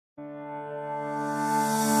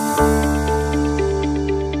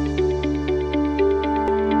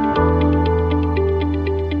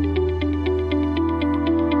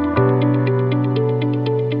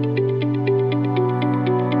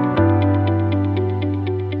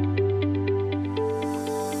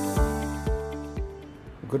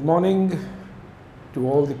Good morning to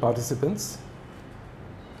all the participants,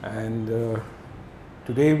 and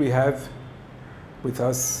today we have with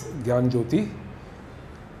us Jyoti.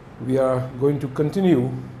 We are going to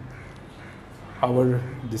continue our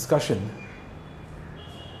discussion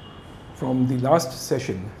from the last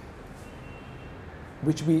session,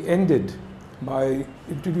 which we ended by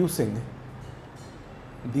introducing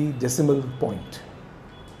the decimal point.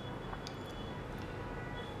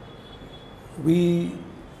 We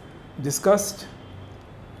discussed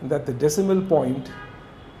that the decimal point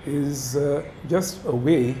is just a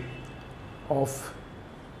way of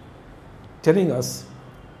telling us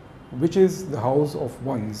which is the house of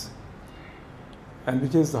ones and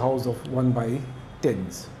which is the house of 1 by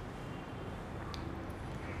 10s.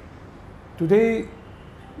 Today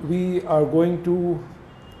we are going to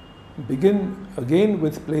begin again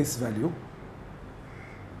with place value,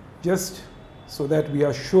 just so that we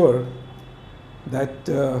are sure that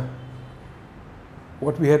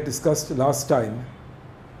what we had discussed last time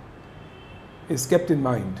is kept in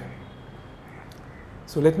mind.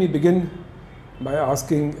 So let me begin by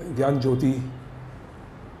asking Jyoti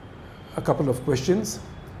a couple of questions.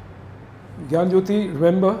 Jyoti,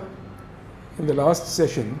 remember in the last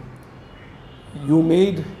session you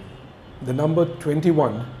made the number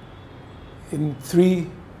 21 in 3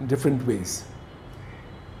 different ways.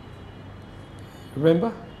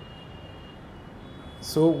 Remember?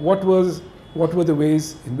 So what were the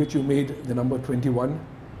ways in which you made the number 21?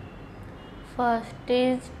 First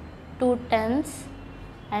is 2 tens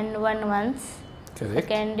and 1 ones. Correct.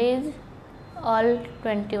 Second is all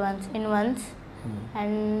 21s in ones.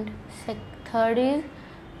 And third is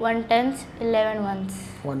 1 tens, 11 ones.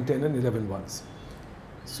 1 10 and 11 ones.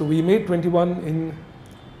 So we made 21 in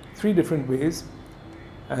 3 different ways,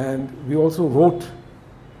 and we also wrote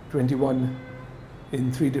 21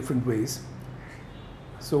 in 3 different ways.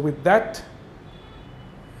 So with that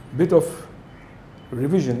bit of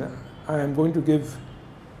revision, I am going to give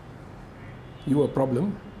you a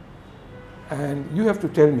problem, and you have to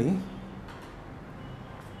tell me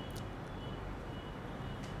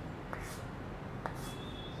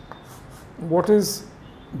what is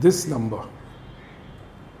this number.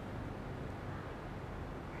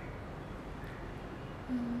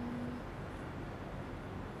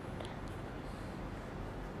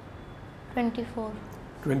 Twenty-four.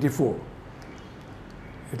 24.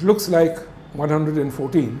 It looks like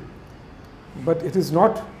 114, but it is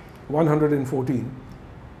not 114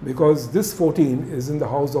 because this 14 is in the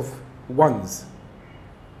house of ones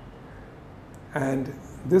and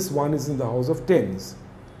this one is in the house of tens.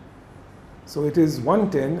 So it is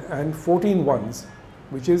 110 and 14 ones,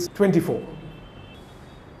 which is 24.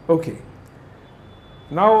 Okay.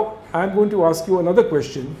 Now I am going to ask you another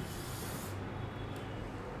question,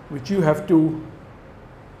 which you have to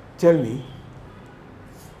tell me.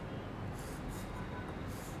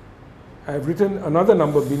 I have written another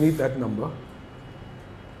number beneath that number.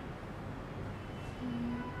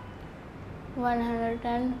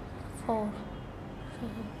 104.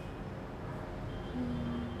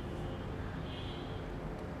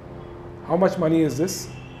 How much money is this?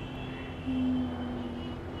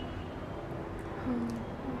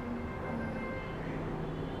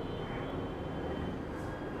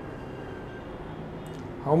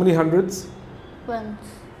 How many hundreds? Ones.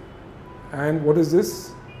 And what is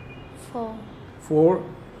this? 4. 4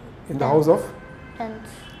 in the house of? Tens.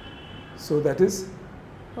 So that is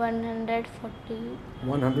 140.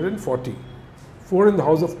 140. 4 in the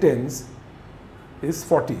house of tens is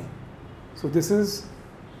 40. So this is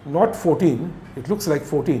not 14. It looks like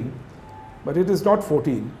 14, but it is not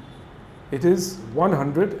 14. It is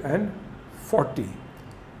 140.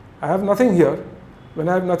 I have nothing here. When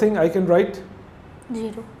I have nothing, I can write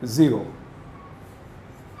 0.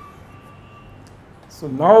 So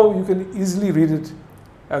now you can easily read it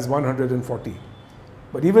as 140.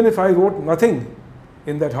 But even if I wrote nothing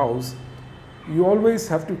in that house, you always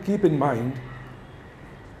have to keep in mind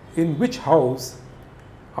in which house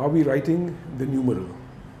are we writing the numeral.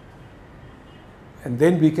 And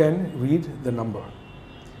then we can read the number.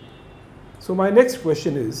 So my next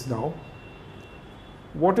question is now,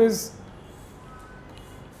 what is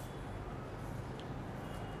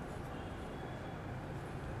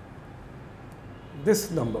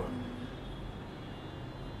this number?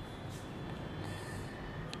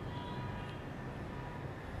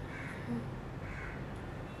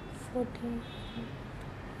 14.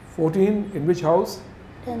 14 in which house?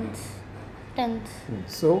 Tens. Tens.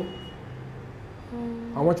 So,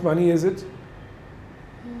 how much money is it?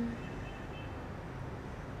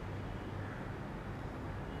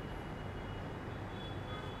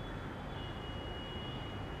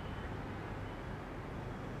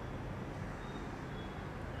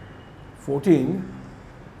 14,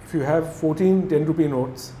 if you have 14 10 rupee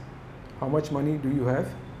notes, how much money do you have?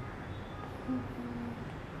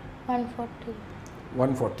 140.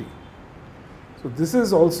 140. So this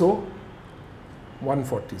is also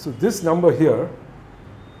 140. So this number here,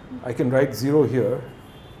 I can write 0 here,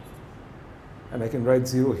 and I can write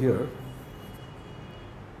 0 here.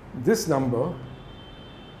 This number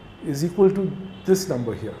is equal to this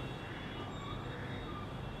number here.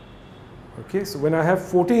 Okay, so when I have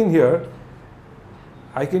 14 here,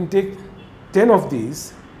 I can take 10 of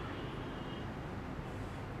these.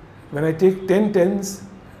 When I take 10 tens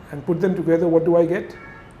and put them together, what do I get?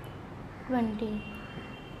 20.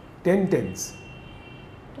 10 tens.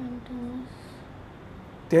 10 tens.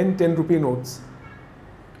 10 10 rupee notes.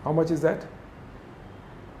 How much is that?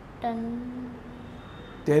 10.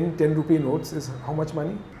 10 10 rupee notes is how much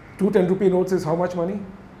money? 2 10 rupee notes is how much money?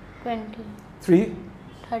 20. 3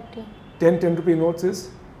 30. 10 10 rupee notes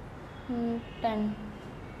is 10.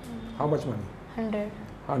 how much money? 100.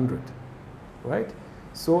 100, right?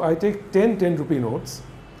 So I take 10 10 rupee notes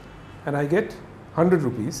and I get 100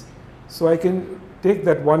 rupees. So I can take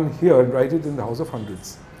that one here and write it in the house of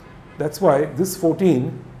hundreds. That's why this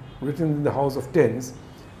 14 written in the house of tens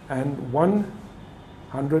and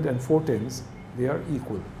 100 and 4 tens, they are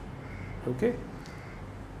equal. Okay?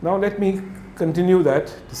 Now let me continue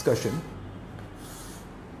that discussion.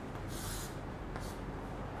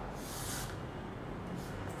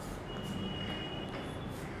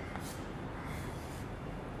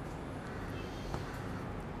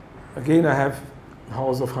 Again, I have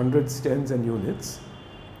house of hundreds, tens and units.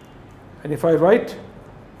 And if I write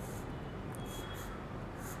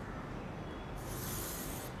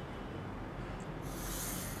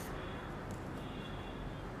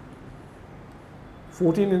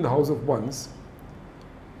 $14 in the house of ones,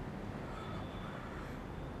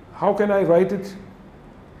 how can I write it?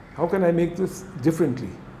 How can I make this differently?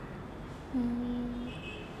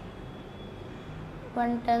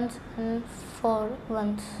 1 tens and 4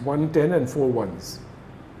 ones. 1 10 and 4 ones.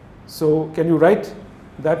 So can you write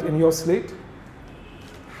that in your slate?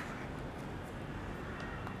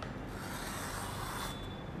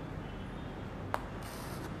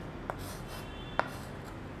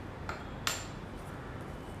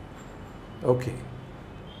 Okay.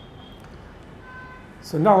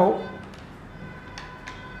 So now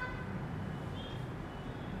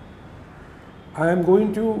I am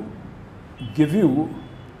going to give you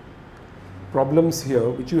problems here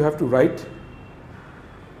which you have to write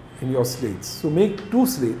in your slates. So make 2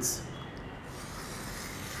 slates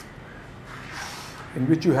in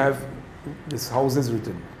which you have this houses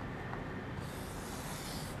written.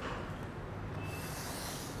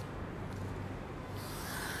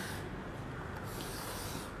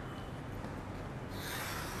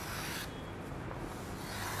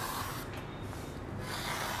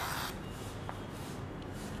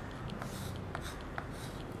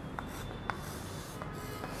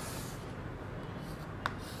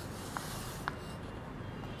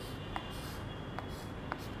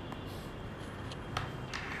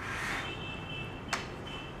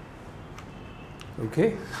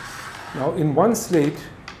 Okay. Now in one slate,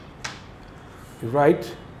 you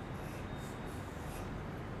write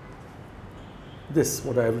this,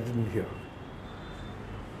 what I have written here.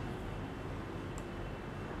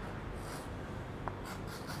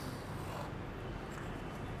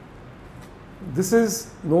 This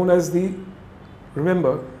is known as the,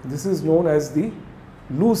 remember, this is known as the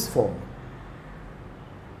loose form.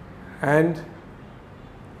 And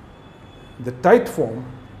the tight form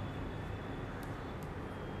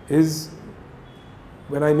is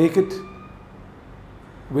when I make it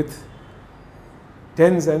with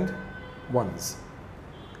tens and ones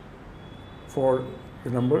for the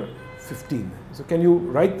number 15. So can you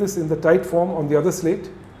write this in the tight form on the other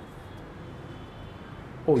slate?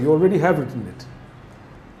 Oh, you already have written it.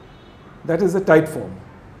 That is the tight form.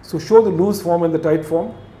 So show the loose form and the tight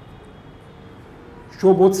form.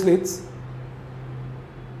 Show both slates.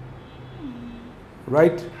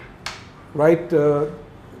 Write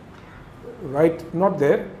not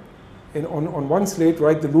there. On one slate,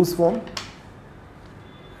 write the loose form,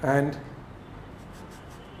 and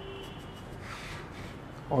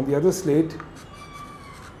on the other slate,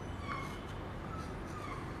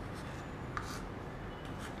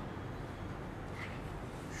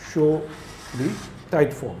 show the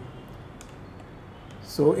tight form.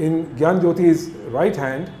 So in Gyan Jyoti's right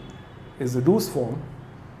hand is the loose form,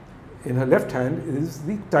 in her left hand is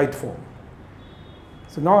the tight form.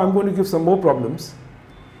 So now I'm going to give some more problems,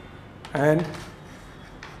 and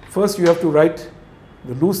first you have to write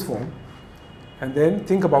the loose form and then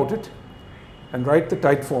think about it and write the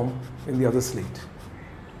tight form in the other slate.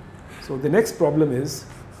 So the next problem is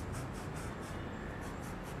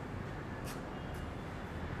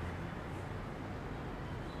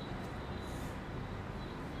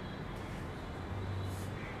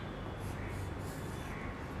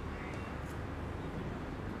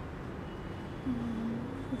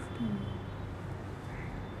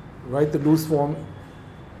write the loose form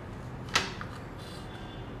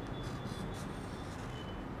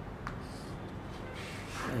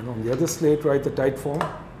and on the other slate write the tight form.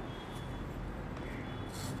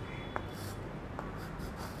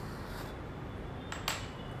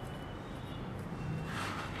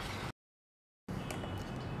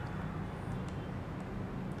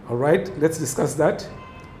 All right, let's discuss that.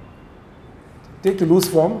 Take the loose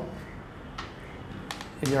form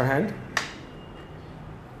in your hand.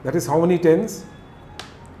 That is how many tens?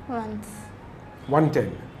 Ones. 1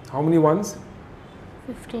 10. How many ones?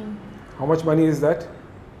 15. How much money is that?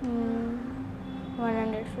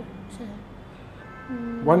 150.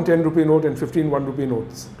 1 10 rupee note and 15 1 rupee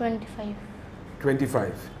notes. 25.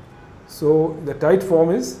 25. So the tight form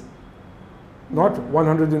is not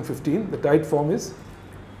 115. The tight form is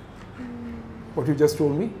what you just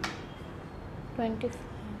told me? 25.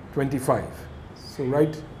 25. So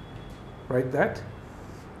write that.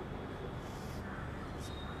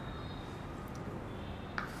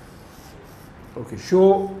 Okay,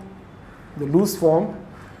 show the loose form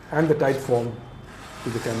and the tight form to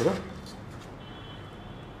the camera.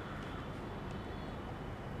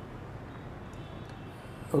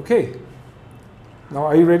 Okay, now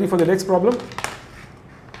are you ready for the next problem?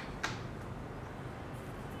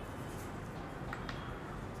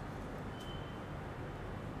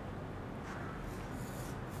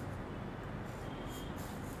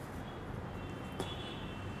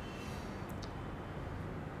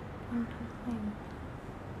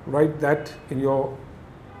 Write that in your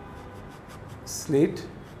slate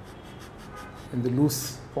in the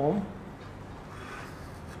loose form.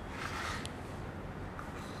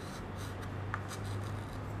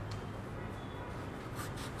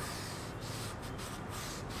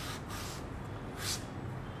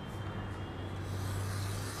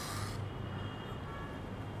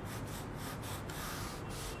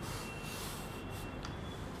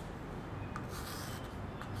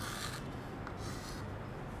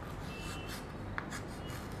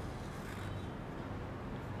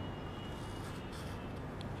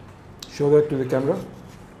 Show that to the camera.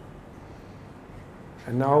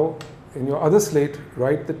 And now in your other slate,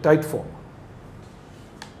 write the tight form.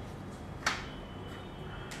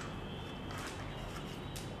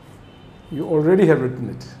 You already have written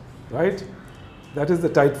it, right? That is the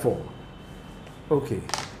tight form. Okay.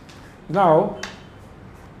 Now,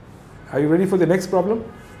 are you ready for the next problem?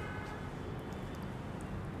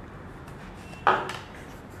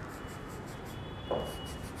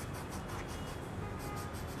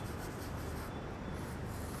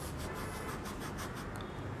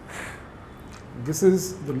 This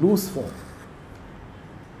is the loose form.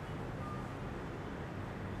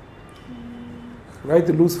 Write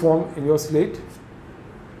the loose form in your slate.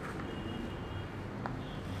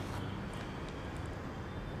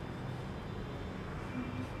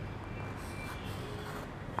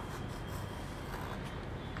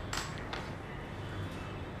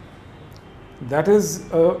 That is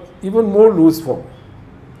even more loose form.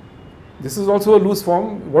 This is also a loose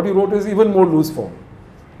form. What you wrote is even more loose form.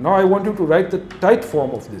 Now I want you to write the tight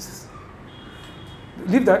form of this.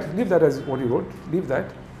 Leave that as what you wrote. Leave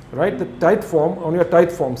that. Write the tight form on your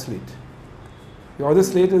tight form slate. Your other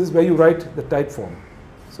slate is where you write the tight form.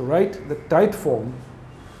 So write the tight form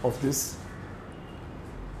of this.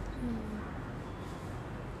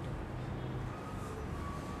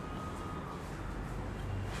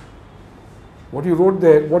 What you wrote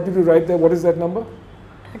there, what did you write there? What is that number?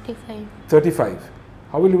 35. 35.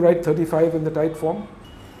 How will you write 35 in the tight form?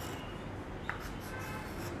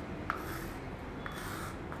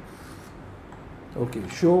 Okay,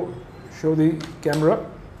 show the camera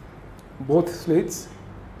both slates.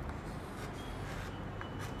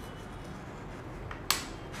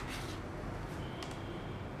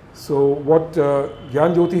 So what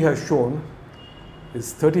Jyothi has shown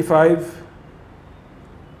is 35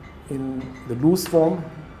 in the loose form.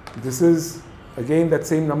 This is again that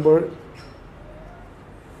same number,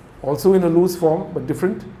 also in a loose form but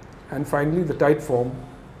different. And finally the tight form,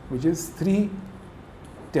 which is 3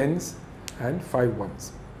 10s and 5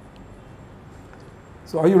 1s.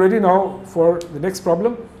 So are you ready now for the next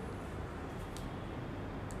problem?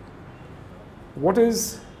 What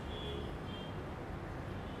is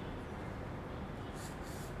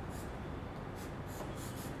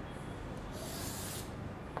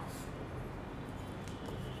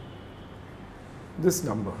this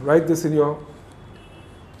number. Write this in your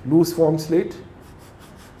loose form slate.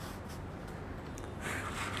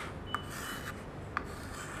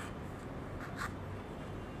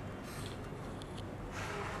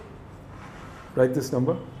 Write this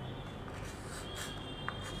number.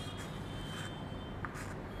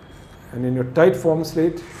 And in your tight form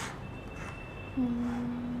slate,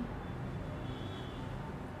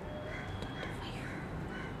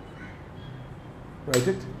 write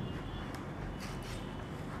it.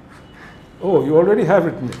 Oh, you already have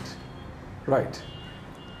written it. Right.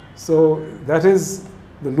 So that is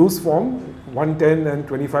the loose form. 1 10 and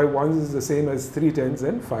 25 ones is the same as 3 10s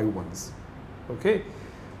and 5 ones. Okay.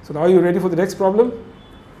 So now you're ready for the next problem?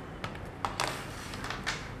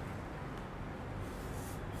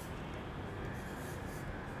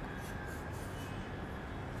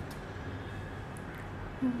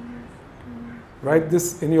 Write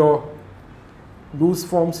this in your loose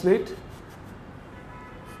form slate.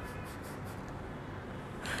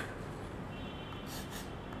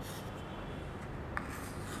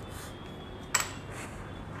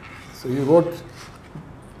 So you wrote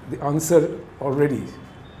the answer already,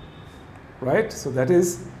 right? So that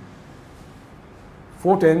is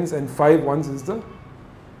 4 10s and 5 ones is the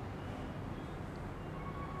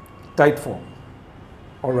tight form.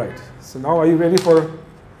 All right. So now are you ready for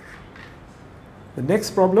the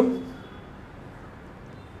next problem?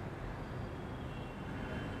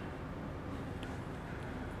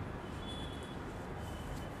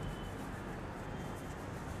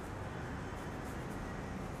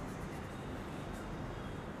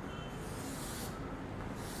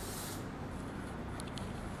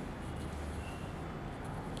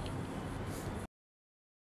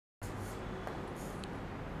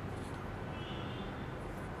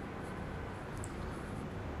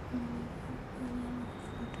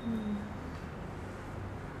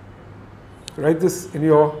 Write this in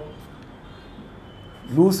your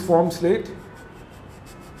loose form slate.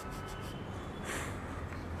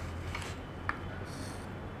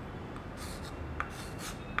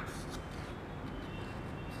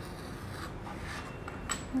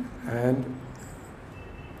 And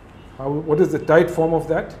what is the tight form of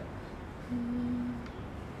that?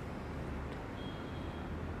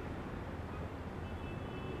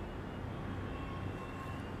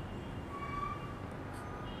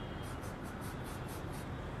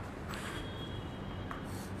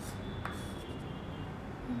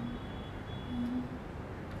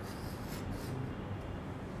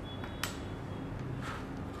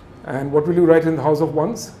 And what will you write in the house of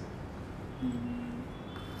ones?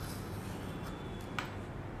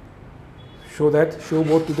 Show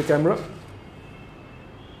both to the camera.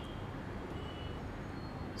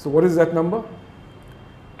 So what is that number?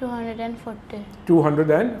 240.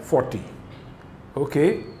 240.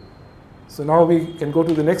 Okay. So now we can go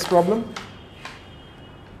to the next problem.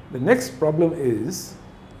 The next problem is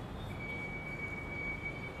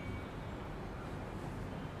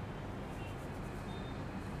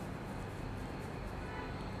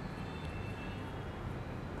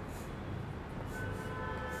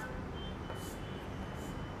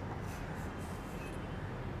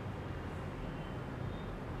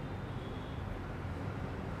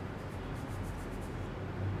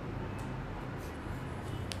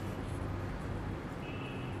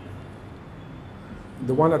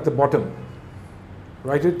the one at the bottom.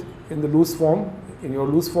 Write it in the loose form, in your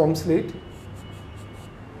loose form slate.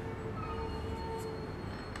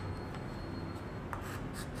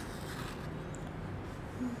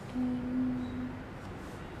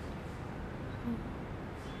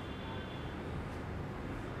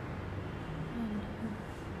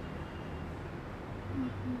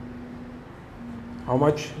 How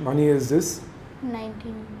much money is this?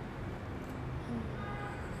 19.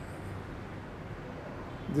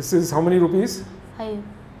 This is how many rupees? 5.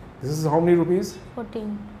 This is how many rupees?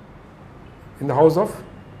 14. In the house of?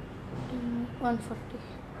 140.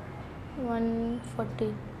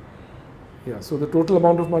 140. Yeah, so the total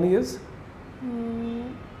amount of money is?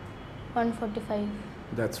 145.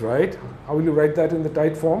 That's right. How will you write that in the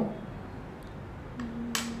tight form?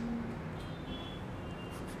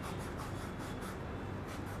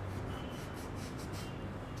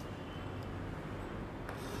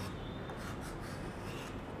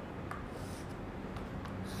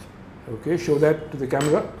 Okay, show that to the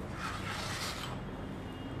camera.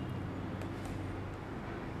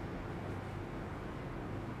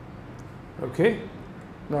 Okay,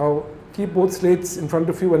 now keep both slates in front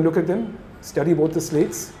of you and look at them. Study both the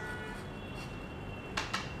slates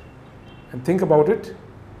and think about it.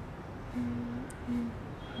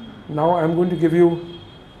 Now I'm going to give you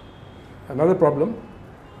another problem,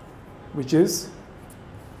 which is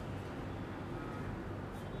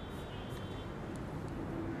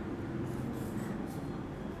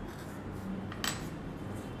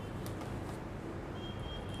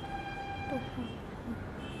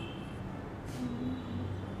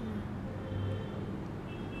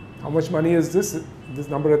much money is this? This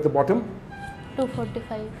number at the bottom?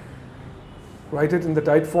 245. Write it in the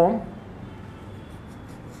tight form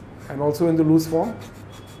and also in the loose form.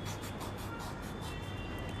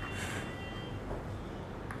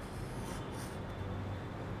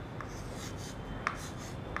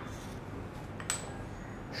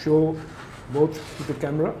 Show both to the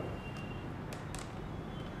camera.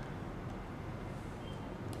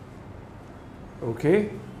 Okay,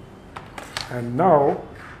 and now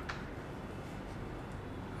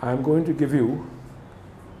I am going to give you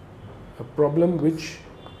a problem which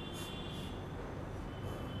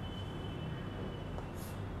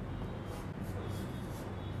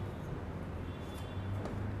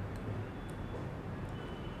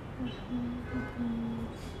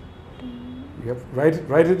you have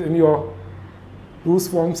write it in your loose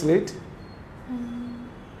form slate.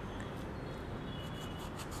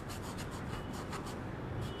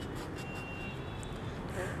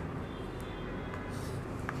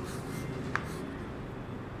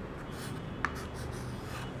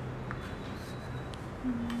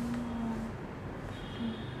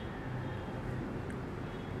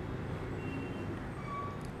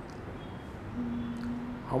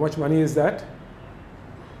 How much money is that?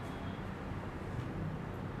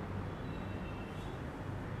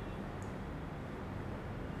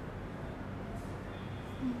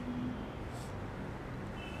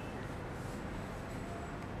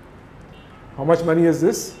 How much money is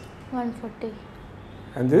this? 140.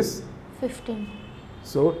 And this? 15.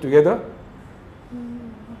 So together?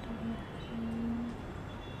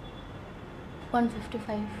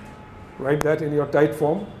 155. Write that in your tight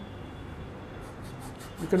form.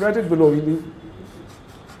 You can write it below.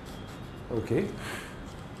 Okay.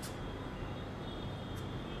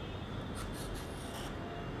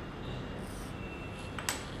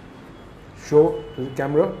 Show to the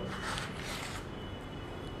camera.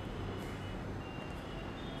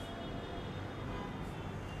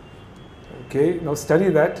 Okay, now study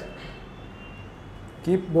that.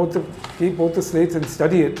 Keep both the slates and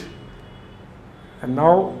study it. And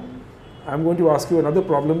now I'm going to ask you another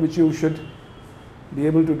problem which you should be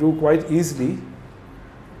able to do quite easily.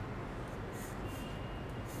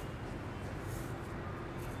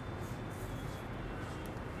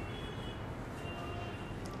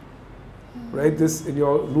 Write this in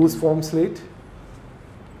your loose form slate.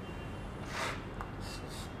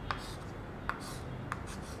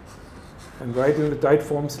 And write in the tight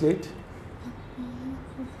form slate.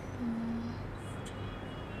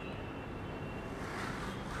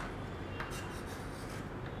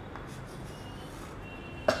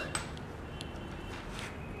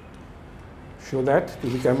 Show that to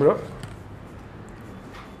the camera.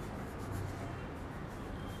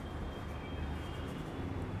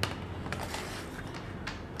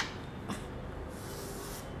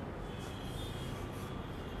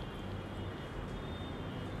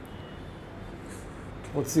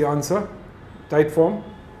 What's the answer? Tight form?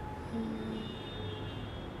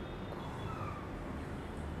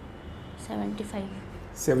 75.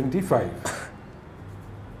 75.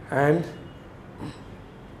 And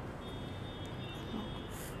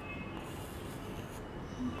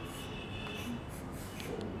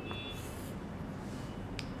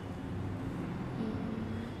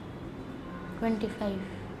 $25.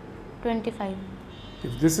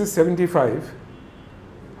 if this is 75,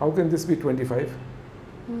 how can this be 25?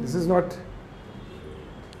 This is not,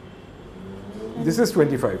 this is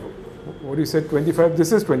 25. What you said 25,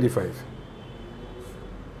 this is 25.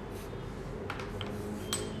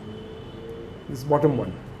 This bottom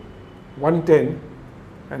one. 110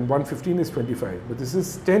 and 115 is 25. But this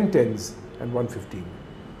is 10 tens and 115.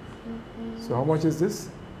 So how much is this?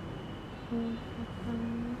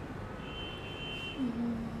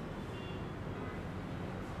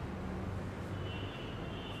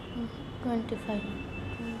 25.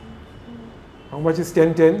 How much is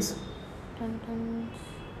 10 tens? 10 tens.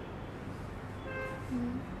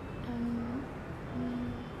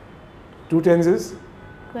 2 tens is?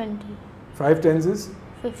 20. 5 tens is?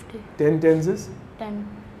 50. 10 tens is? 10.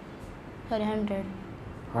 Sorry, 100.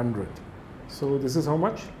 100. So this is how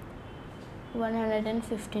much?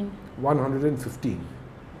 115. 115.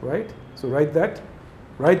 Right? So write that.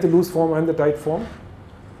 Write the loose form and the tight form.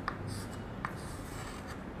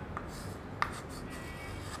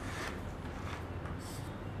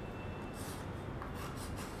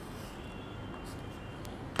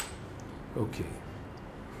 Okay.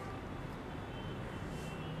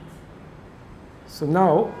 So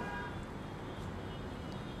now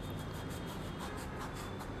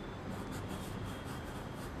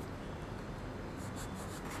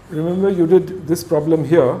remember you did this problem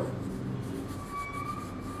here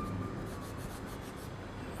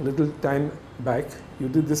a little time back, you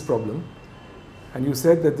did this problem and you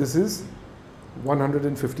said that this is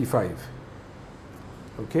 155.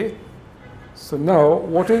 Okay? So now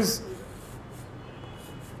what is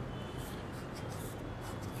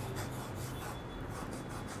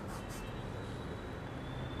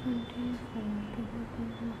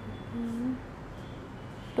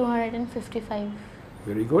 255.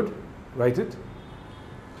 Very good. Write it.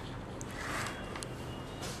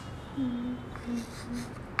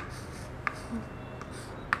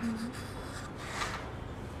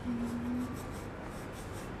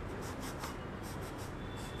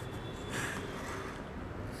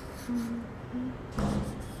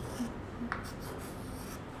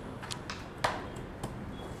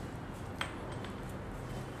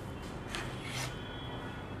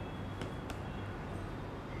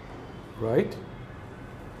 Right.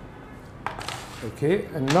 Okay,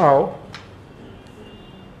 and now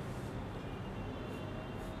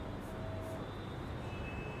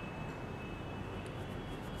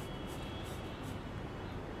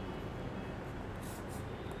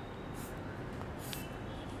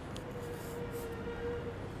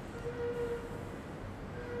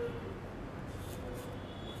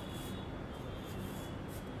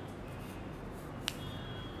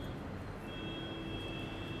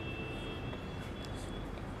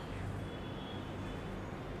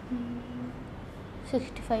Mm,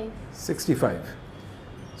 65. 65.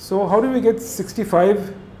 So how do we get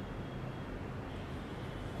 65?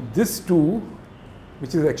 This 2,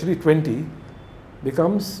 which is actually 20,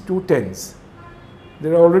 becomes 2 tens.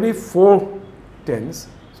 There are already 4 tens.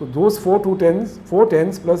 So those 4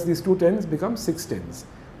 tens plus these 2 tens become 6 tens.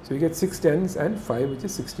 So you get 6 tens and 5, which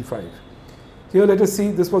is 65. Here let us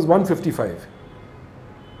see, this was 155.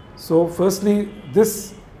 So firstly,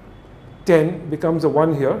 this 10 becomes a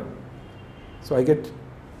 1 here. So I get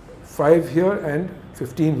 5 here and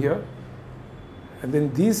 15 here. And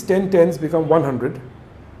then these 10 tens become 100.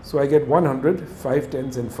 So I get 100, 5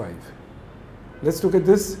 tens and 5. Let's look at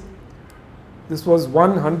this. This was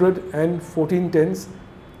 114 tens.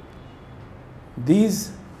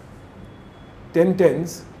 These 10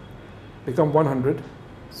 tens become 100.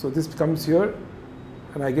 So this comes here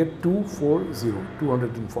and I get 240,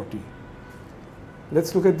 240.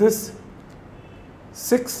 Let's look at this.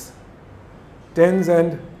 6 tens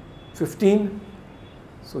and 15.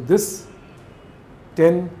 So this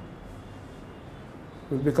 10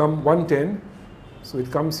 will become 110. So it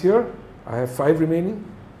comes here. I have 5 remaining.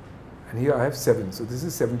 And here I have 7. So this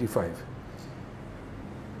is 75.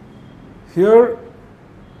 Here,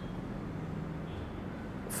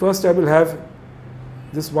 first I will have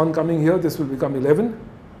this 1 coming here. This will become 11.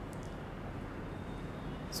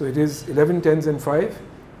 So it is 11 tens and 5.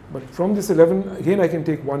 But from this 11, again I can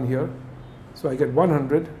take 1 here. So I get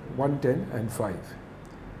 100, 110 and 5.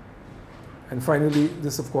 And finally,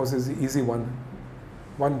 this of course is the easy one.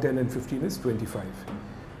 110 and 15 is 25.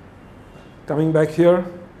 Coming back here,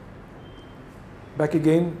 back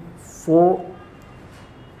again, 4,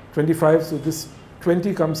 25. So this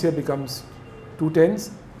 20 comes here, becomes 2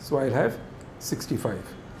 tens. So I'll have 65.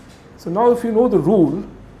 So now if you know the rule,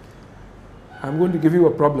 I'm going to give you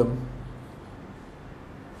a problem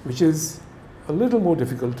which is a little more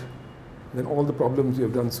difficult than all the problems we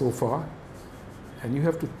have done so far. And you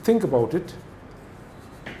have to think about it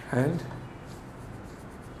and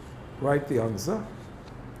write the answer.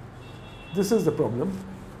 This is the problem.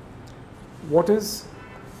 What is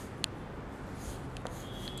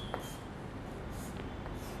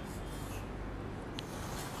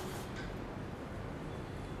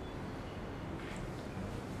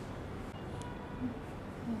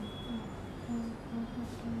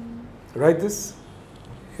write this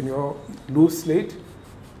in your loose slate.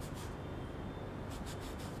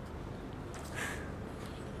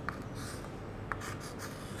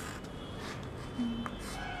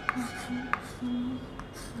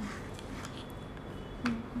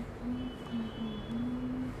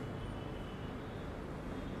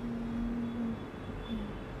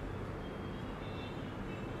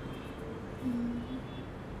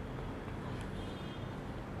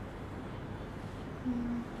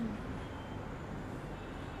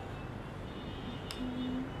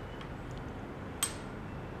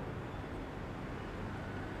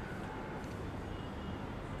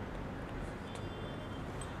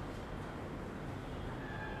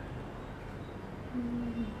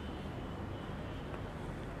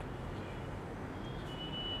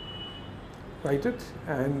 Write it,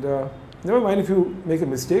 and never mind if you make a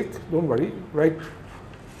mistake, don't worry, write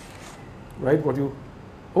what you,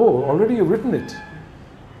 oh, already you've written it.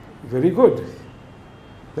 Very good.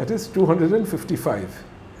 That is 255.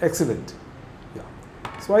 Excellent. Yeah.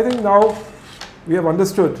 So I think now we have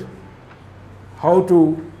understood how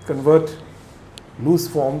to convert loose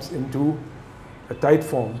forms into a tight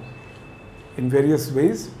form in various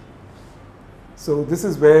ways. So this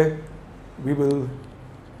is where we will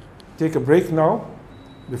take a break now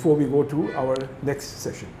before we go to our next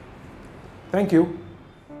session. Thank you.